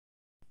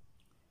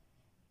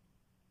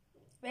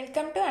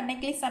Welcome to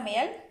அன்னைக்கு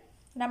சமையல்.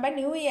 நம்ம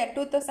நியூ இயர்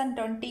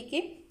 2020க்கு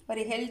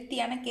ஒரு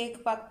ஹெல்த்தியான கேக்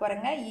பார்க்க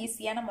போகிறோங்க,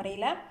 ஈஸியான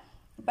முறையில்.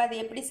 இப்போ அது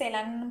எப்படி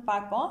செய்யலான்னு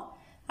பார்ப்போம்.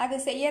 அது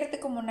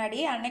செய்யறதுக்கு முன்னாடி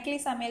அன்னைக்கு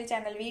சமையல்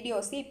சேனல்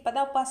வீடியோஸ் இப்போ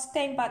தான் ஃபஸ்ட்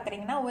டைம்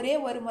பார்க்குறீங்கன்னா ஒரே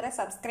ஒரு முறை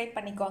சப்ஸ்கிரைப்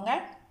பண்ணிக்கோங்க.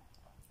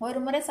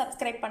 ஒரு முறை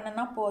சப்ஸ்கிரைப்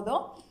பண்ணனா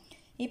போதும்.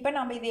 இப்போ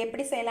நம்ம இது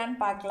எப்படி செய்யலான்னு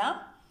பார்க்கலாம்.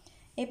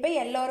 இப்போ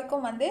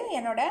எல்லோருக்கும்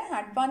என்னோட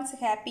அட்வான்ஸ்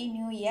ஹாப்பி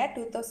நியூ இயர்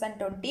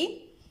 2020.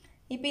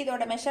 இப்போ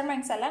இதோட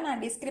மெஷர்மெண்ட்ஸ் எல்லாம்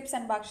நான்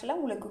டிஸ்கிரிப்ஷன் பாக்ஸில்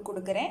உங்களுக்கு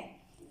கொடுக்குறேன்.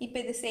 இப்போ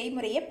இது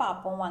செய்முறையை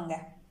பார்ப்போம் வாங்க.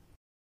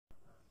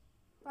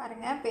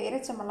 பாருங்கள்,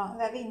 பேரிச்சம்பழம்,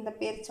 அதாவது இந்த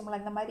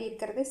பேரிச்சம்பழம் இந்த மாதிரி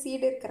இருக்கிறது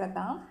சீடு இருக்கிறது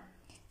தான்.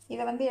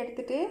 இதை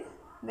எடுத்துகிட்டு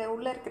இந்த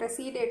உள்ளே இருக்கிற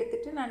சீடு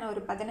எடுத்துகிட்டு நான்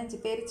ஒரு 15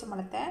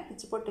 பேரிச்சம்பழத்தை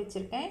பிச்சு போட்டு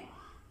வச்சுருக்கேன்.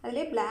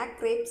 அதிலே பிளாக்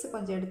கிரேப்ஸ்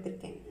கொஞ்சம்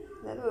எடுத்திருக்கேன்,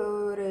 அதாவது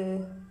ஒரு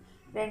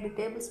 2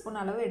 டேபிள்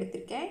ஸ்பூன் அளவு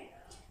எடுத்திருக்கேன்.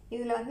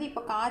 இதில்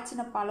இப்போ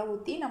காய்ச்சின பாலை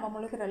ஊற்றி நம்ம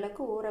முழுகிற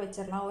அளவுக்கு ஊற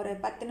வச்சிடலாம். ஒரு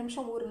 10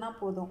 நிமிஷம் ஊறுனா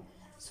போதும்.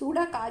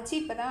 சூடாக காய்ச்சி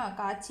இப்போ தான்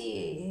காய்ச்சி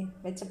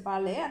வச்ச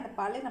பால், அந்த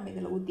பால் நம்ம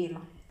இதில்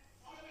ஊற்றிடலாம்.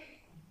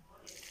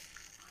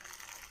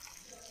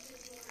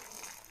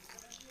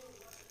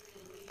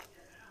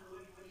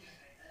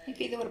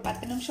 இப்போ இது ஒரு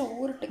 10 நிமிஷம்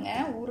ஊறட்டுங்க.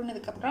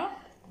 ஊறுனதுக்கப்புறம்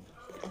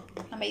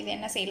நம்ம இது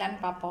என்ன செய்யலான்னு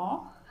பார்ப்போம்.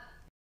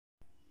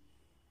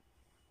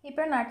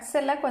 இப்போ நட்ஸ்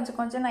எல்லாம் கொஞ்சம்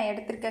கொஞ்சம் நான்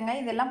எடுத்துருக்கேங்க.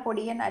 இதெல்லாம்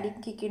பொடியை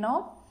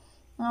நறுக்கிக்கணும்.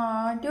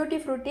 டியூட்டி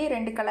ஃப்ரூட்டி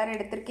 2 கலர்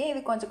எடுத்திருக்கேன்.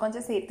 இது கொஞ்சம்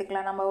கொஞ்சம்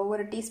சேர்த்துக்கலாம், நம்ம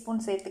ஒவ்வொரு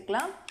டீஸ்பூன்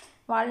சேர்த்துக்கலாம்.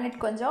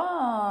 வால்நட் கொஞ்சம்,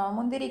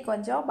 முந்திரி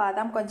கொஞ்சம்,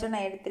 பாதாம் கொஞ்சம்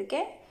நான்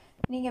எடுத்திருக்கேன்.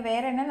 நீங்கள்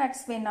வேறு என்ன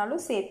நட்ஸ்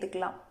வேணாலும்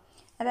சேர்த்துக்கலாம்.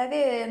 அதாவது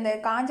இந்த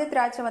காஞ்ச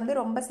திராட்சை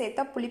ரொம்ப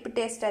சேர்த்தா புளிப்பு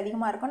டேஸ்ட்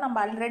அதிகமாக இருக்கும். நம்ம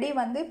ஆல்ரெடி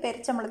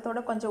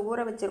பெரிச்சம்பழத்தோடு கொஞ்சம் ஊற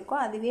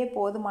வச்சுருக்கோம், அதுவே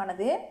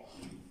போதுமானது.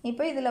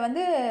 இப்போ இதில்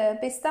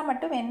பிஸ்தா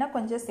மட்டும் வேணால்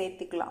கொஞ்சம்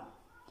சேர்த்துக்கலாம்.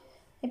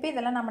 இப்போ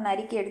இதெல்லாம் நம்ம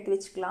நறுக்கி எடுத்து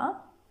வச்சுக்கலாம்.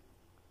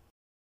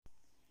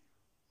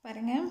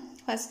 பாருங்கள்,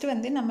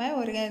 ஃபஸ்ட்டு நம்ம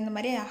ஒரு இந்த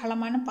மாதிரி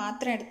அகலமான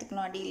பாத்திரம்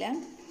எடுத்துக்கணும்.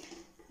 அடியில்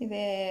இது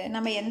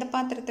நம்ம எந்த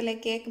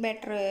பாத்திரத்தில் கேக்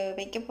பேட்டர்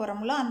வைக்க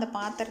போகிறோமோ அந்த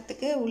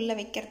பாத்திரத்துக்கு உள்ளே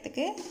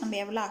வைக்கிறதுக்கு நம்ம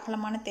எவ்வளோ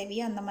அகலமான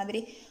தேவையோ அந்த மாதிரி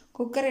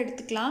குக்கர்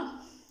எடுத்துக்கலாம்.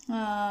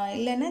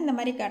 இல்லைன்னா இந்த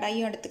மாதிரி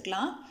கடாயும்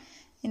எடுத்துக்கலாம்.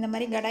 இந்த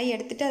மாதிரி கடாய்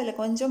எடுத்துகிட்டு அதில்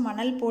கொஞ்சம்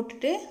மணல்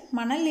போட்டுட்டு,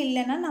 மணல்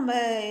இல்லைன்னா நம்ம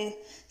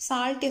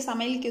சால்ட்டு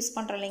சமையலுக்கு யூஸ்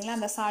பண்ணுறோம் இல்லைங்களா,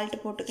 அந்த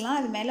சால்ட்டு போட்டுக்கலாம்.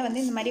 அது மேலே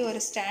இந்த மாதிரி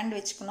ஒரு ஸ்டாண்ட்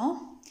வச்சுக்கணும்.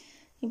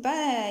 இப்போ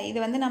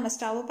இது நம்ம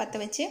ஸ்டவ் பற்ற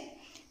வச்சு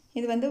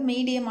இது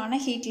மீடியமான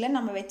ஹீட்டில்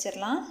நம்ம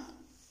வச்சிடலாம்.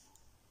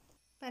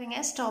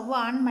 பாருங்கள், ஸ்டவ்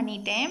ஆன்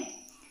பண்ணிட்டேன்.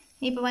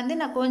 இப்போ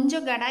நான்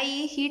கொஞ்சம் கடாயி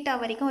ஹீட்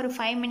ஆக வரைக்கும் ஒரு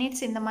 5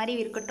 மினிட்ஸ் இந்த மாதிரி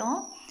இருக்கட்டும்.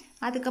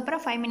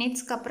 அதுக்கப்புறம் 5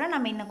 மினிட்ஸ்க்கு அப்புறம்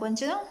நம்ம இன்னும்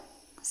கொஞ்சம்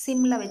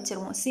சிம்மில்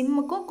வச்சுருவோம்.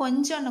 சிம்முக்கும்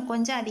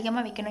கொஞ்சம்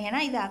அதிகமாக வைக்கணும். ஏன்னா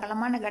இது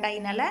அகலமான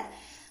கடாயினால்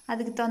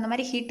அதுக்கு தகுந்த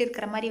மாதிரி ஹீட்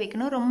இருக்கிற மாதிரி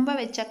வைக்கணும். ரொம்ப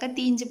வச்சாக்கா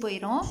தீஞ்சு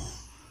போயிடும்,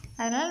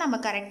 அதனால் நம்ம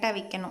கரெக்டாக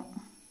வைக்கணும்.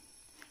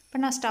 இப்போ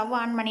நான் ஸ்டவ்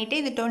ஆன்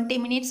பண்ணிவிட்டு இது 20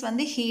 மினிட்ஸ்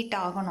ஹீட்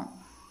ஆகணும்.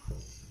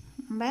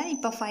 நம்ம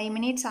இப்போ 5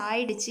 மினிட்ஸ்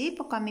ஆயிடுச்சு.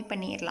 இப்போ கம்மி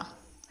பண்ணிடலாம்.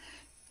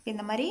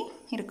 இந்த மாதிரி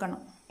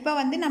இருக்கணும்.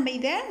 இப்போ நம்ம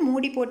இதை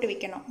மூடி போட்டு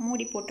வைக்கணும்.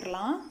 மூடி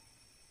போட்டுடலாம்.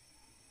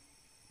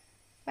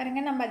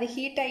 பாருங்கள், நம்ம அது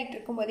ஹீட் ஆகிட்டு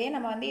இருக்கும்போதே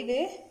நம்ம இது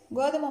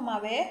கோதுமை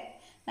மாவு,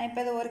 நான் இப்போ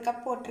இது 1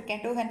 கப்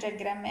போட்டிருக்கேன், 200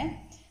 கிராமு.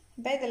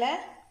 இப்போ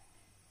இதில்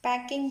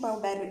பேக்கிங்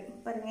பவுடர்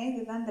பாருங்கள்,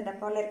 இதுதான் இந்த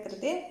டப்பாவில்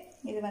இருக்கிறது.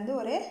 இது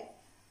ஒரு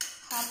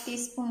 1/2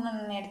 டீஸ்பூன்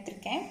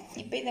எடுத்திருக்கேன்.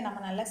 இப்போ இதை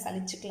நம்ம நல்லா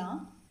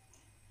சலிச்சுக்கலாம்.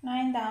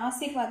 நான் இந்த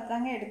ஆசீர்வாத்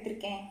தாங்க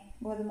எடுத்திருக்கேன்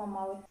கோதுமை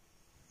மாவு.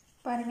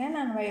 பாருங்கள்,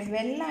 நான்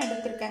வெல்லம்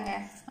எடுத்திருக்கேங்க,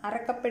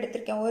 1/2 கப்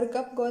எடுத்திருக்கேன். 1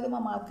 கப் கோதுமை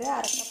மாவுக்கு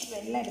 1/2 கப்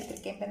வெல்லம்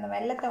எடுத்திருக்கேன். இப்போ இந்த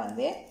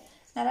வெல்லத்தை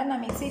நல்லா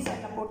நான் மிக்ஸி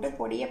ஜாரில் போட்டு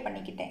பொடியை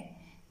பண்ணிக்கிட்டேன்.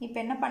 இப்போ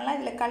என்ன பண்ணலாம்,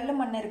 இதில் கல்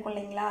மண் இருக்கும்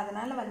இல்லைங்களா,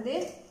 அதனால்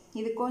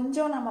இது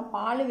கொஞ்சம் நம்ம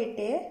பால்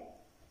விட்டு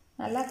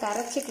நல்லா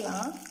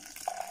கரைச்சிக்கலாம்.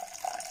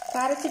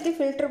 கரைச்சிட்டு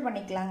ஃபில்ட்ரு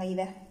பண்ணிக்கலாங்க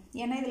இதை.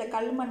 ஏன்னா இதில்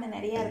கல் மண்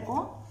நிறையா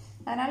இருக்கும்,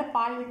 அதனால்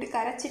பால் விட்டு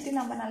கரைச்சிட்டு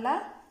நம்ம நல்லா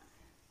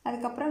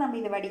அதுக்கப்புறம் நம்ம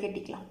இதை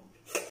வடிகட்டிக்கலாம்.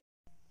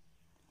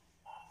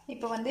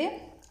 இப்போ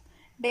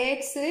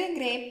டேட்ஸு,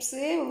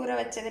 கிரேப்ஸு ஊற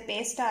வச்சது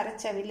பேஸ்ட்டாக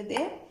அரைச்ச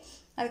விழுது,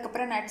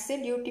 அதுக்கப்புறம் நட்ஸு,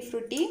 டியூட்டி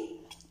ஃப்ரூட்டி,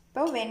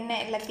 இப்போ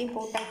வெண்ணெய் எல்லாத்தையும்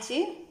போட்டாச்சு.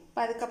 இப்போ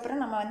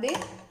அதுக்கப்புறம் நம்ம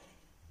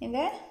இந்த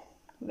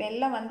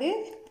வெல்லம்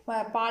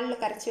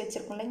பாலில் கரைச்சி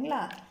வச்சுருக்கோம்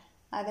இல்லைங்களா,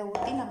 அதை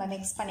ஊற்றி நம்ம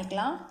மிக்ஸ்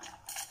பண்ணிக்கலாம்.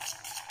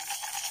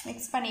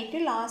 மிக்ஸ் பண்ணிவிட்டு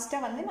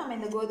லாஸ்ட்டாக நம்ம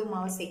இந்த கோதுமை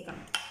மாவை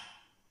சேர்க்கணும்.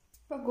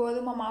 இப்போ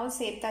கோதுமை மாவு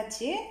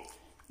சேர்த்தாச்சு.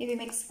 இது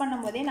மிக்ஸ்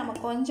பண்ணும்போதே நம்ம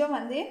கொஞ்சம்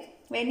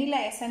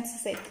வெனிலா எசன்ஸ்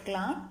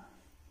சேர்த்துக்கலாம்.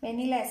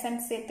 வெனிலா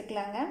எசன்ஸ்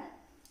சேர்த்துக்கலாங்க.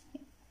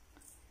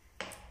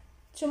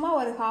 சும்மா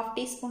ஒரு 1/2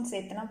 டீஸ்பூன்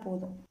சேர்த்துனா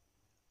போதும்.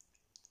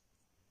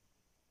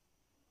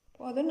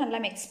 நல்லா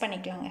மிக்ஸ்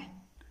பண்ணிக்கலாங்க.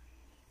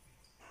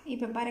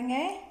 இப்போ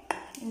பாருங்கள்,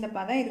 இந்த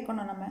பதம்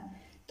இருக்கணும். நம்ம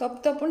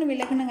தொப்புன்னு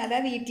விலகணுங்க,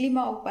 அதாவது இட்லி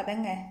மாவு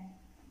பதங்க.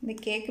 இந்த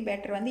கேக்கு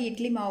பேட்டர்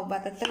இட்லி மாவு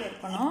பதத்தில்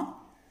இருக்கணும்.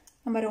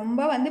 நம்ம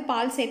ரொம்ப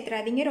பால்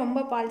சேர்த்துறாதீங்க,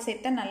 ரொம்ப பால்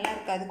சேர்த்தா நல்லா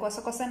இருக்காது,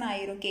 கொசன்னு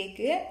ஆயிரும்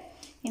கேக்கு.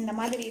 இந்த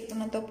மாதிரி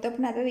இருக்கணும்,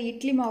 தொப்புன்னு, அதாவது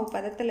இட்லி மாவு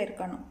பதத்தில்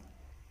இருக்கணும்.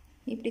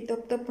 இப்படி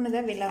தொப்புன்னு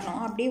தான்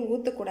விழணும், அப்படியே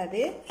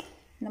ஊற்றக்கூடாது,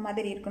 இந்த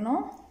மாதிரி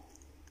இருக்கணும்.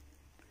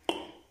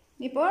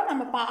 இப்போது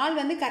நம்ம பால்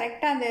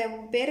கரெக்டாக அந்த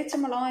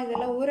பேரிச்சம்பழம்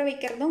இதெல்லாம் ஊற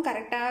வைக்கிறதும்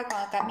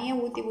கரெக்டாக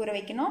கம்மியாக ஊற்றி ஊற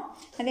வைக்கணும்.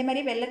 அதே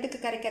மாதிரி வெல்லத்துக்கு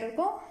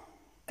கரைக்கிறதுக்கும்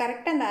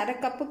கரெக்டாக அந்த அரை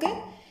கப்புக்கு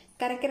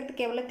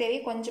கரைக்கிறதுக்கு எவ்வளோ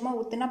தேவையோ கொஞ்சமாக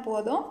ஊற்றினா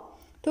போதும்.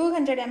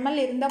 200 ml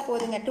இருந்தால்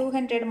போதுங்க.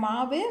 200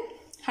 மாவு,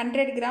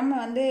 100 கிராம்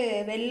வந்து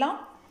வெல்லம்,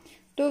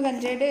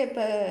 200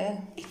 இப்போ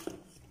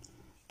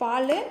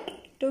பால்,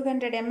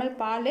 200 ml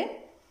பால்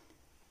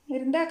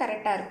இருந்தால்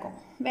கரெக்டாக இருக்கும்.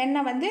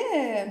 வெண்ணெய் வந்து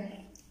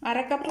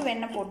அரை கப்பு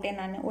வெண்ணெய் போட்டேன்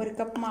நான். ஒரு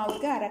கப்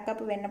மாவுக்கு அரை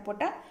கப்பு வெண்ணெய்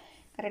போட்டால்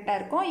கரெக்டாக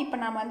இருக்கும். இப்போ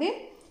நான் வந்து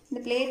இந்த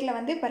பிளேட்டில்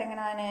வந்து பாருங்கள்,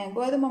 நான்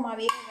கோதுமை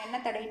மாவையே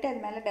வெண்ணெய் தடவிட்டு அது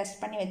மேலே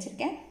டஸ்ட் பண்ணி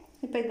வச்சுருக்கேன்.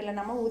 இப்போ இதில்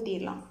நம்ம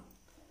ஊற்றிடலாம்.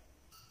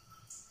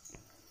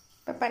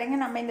 இப்போ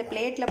பாருங்கள், நம்ம இந்த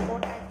பிளேட்டில்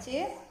போட்டாச்சு.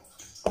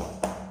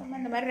 நம்ம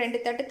இந்த மாதிரி 2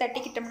 தட்டு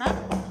தட்டிக்கிட்டோம்னா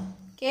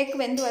கேக்கு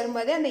வெந்து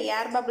வரும்போது அந்த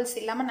ஏர் பபிள்ஸ்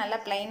இல்லாமல் நல்லா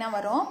ப்ளைனாக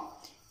வரும்.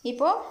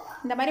 இப்போது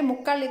இந்த மாதிரி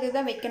முக்கால் இது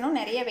தான் வைக்கணும்,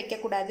 நிறைய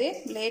வைக்கக்கூடாது.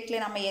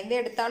 பிளேட்டில் நம்ம எந்த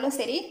எடுத்தாலும்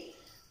சரி,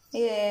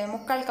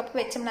 முக்கால் கப்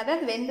வச்சோம்னா தான்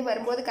அது வெந்து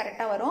வரும்போது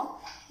கரெக்டாக வரும்.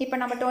 இப்போ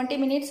நம்ம 20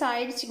 மினிட்ஸ்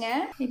ஆயிடுச்சுங்க.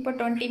 இப்போ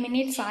 20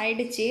 மினிட்ஸ்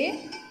ஆயிடுச்சு.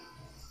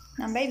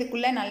 நம்ம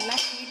இதுக்குள்ளே நல்லா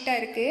ஹீட்டாக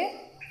இருக்குது.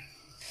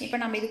 இப்போ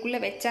நம்ம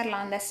இதுக்குள்ளே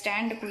வச்சிடலாம், அந்த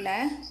ஸ்டாண்டுக்குள்ளே.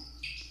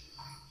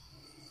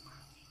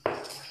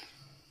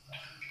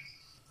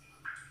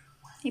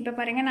 இப்போ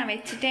பாருங்கள், நான்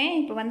வச்சுட்டேன்.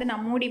 இப்போ வந்து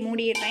நான்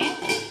மூடிடுறேன்.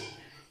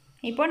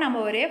 இப்போ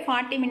நம்ம ஒரு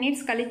 40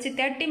 மினிட்ஸ் கழித்து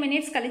 30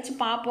 மினிட்ஸ் கழித்து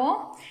பார்ப்போம்.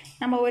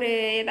 நம்ம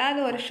ஏதாவது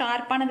ஒரு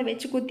ஷார்ப்பானதை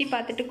வச்சு குத்தி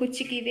பார்த்துட்டு,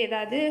 குச்சிக்கு இது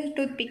ஏதாவது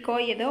டூத் பிக்கோ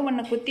ஏதோ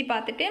ஒன்று குத்தி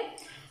பார்த்துட்டு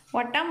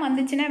ஒட்டாமல்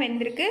வந்துச்சுன்னா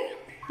வெந்திருக்கு.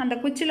 அந்த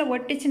குச்சியில்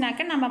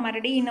ஒட்டிச்சுனாக்க நம்ம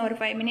மறுபடியும் இன்னும் ஒரு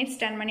 5 மினிட்ஸ்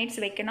 10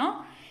 மினிட்ஸ் வைக்கணும்.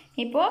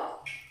 இப்போது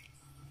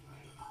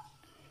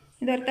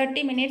இது ஒரு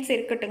 30 மினிட்ஸ்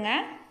இருக்கட்டுங்க.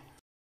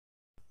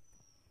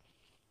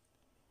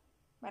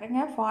 பாருங்க,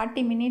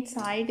 40 மினிட்ஸ்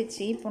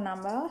ஆயிடுச்சு. இப்போ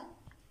நம்ம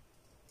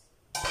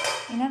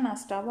ஏன்னா நான்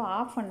ஸ்டவ்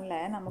ஆஃப் பண்ணல,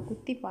 நம்ம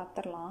குத்தி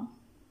பார்த்துடலாம்.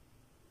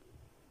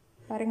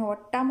 பாருங்கள்,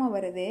 ஒட்டாமல்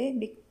வருது.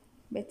 இப்படி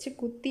வச்சு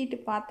குத்திட்டு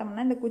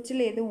பார்த்தோம்னா இந்த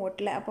குச்சியில் எதுவும்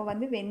ஒட்டலை. அப்போ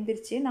வந்து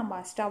வெந்துருச்சு. நம்ம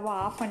ஸ்டவ்வை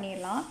ஆஃப்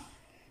பண்ணிடலாம்.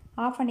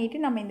 ஆஃப் பண்ணிவிட்டு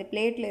நம்ம இந்த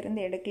பிளேட்டில்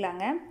இருந்து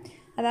எடுக்கலாங்க.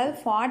 அதாவது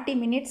 40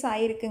 மினிட்ஸ்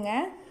ஆகிருக்குங்க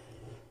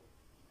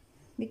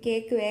இந்த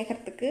கேக்கு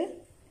வேகிறதுக்கு.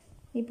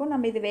 இப்போ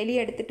நம்ம இது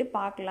வெளியே எடுத்துகிட்டு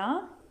பார்க்கலாம்.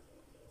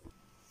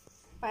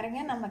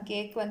 பாருங்கள், நம்ம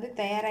கேக் வந்து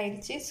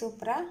தயாராகிடுச்சு.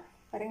 சூப்பராக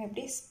பாருங்கள்,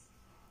 எப்படி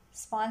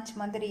ஸ்பாஞ்ச்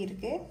மாதிரி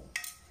இருக்குது.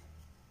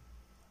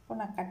 இப்போ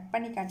நான் கட்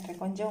பண்ணி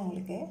காட்டுறேன் கொஞ்சம்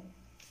உங்களுக்கு.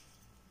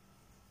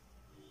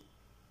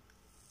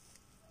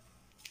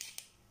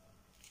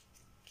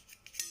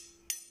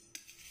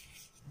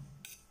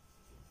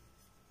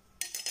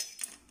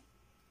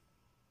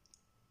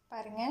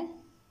 பாருங்கள்,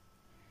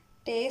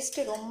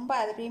 டேஸ்ட்டு ரொம்ப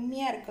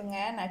அருமையாக இருக்குங்க.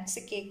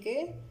 நட்ஸு கேக்கு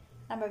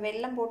நம்ம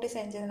வெல்லம் போட்டு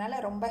செஞ்சதுனால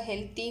ரொம்ப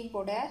ஹெல்த்தியும்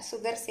கூட,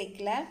 சுகர்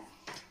சேர்க்கல,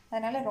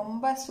 அதனால்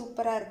ரொம்ப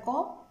சூப்பராக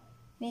இருக்கும்.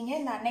 நீங்கள்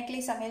இந்த அன்னைக்கிளி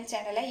சமையல்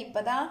சேனலை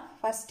இப்போ தான்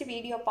ஃபஸ்ட்டு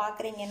வீடியோ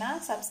பார்க்குறீங்கன்னா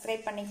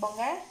சப்ஸ்கிரைப்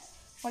பண்ணிக்கோங்க.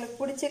 உங்களுக்கு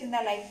பிடிச்சிருந்தா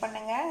லைக்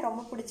பண்ணுங்கள்,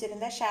 ரொம்ப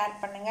பிடிச்சிருந்தா ஷேர்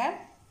பண்ணுங்கள்.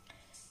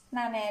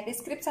 நான்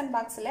டிஸ்கிரிப்ஷன்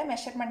பாக்ஸில்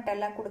மெஷர்மெண்ட்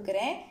எல்லாம்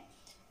கொடுக்குறேன்.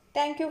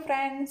 Thank you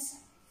friends.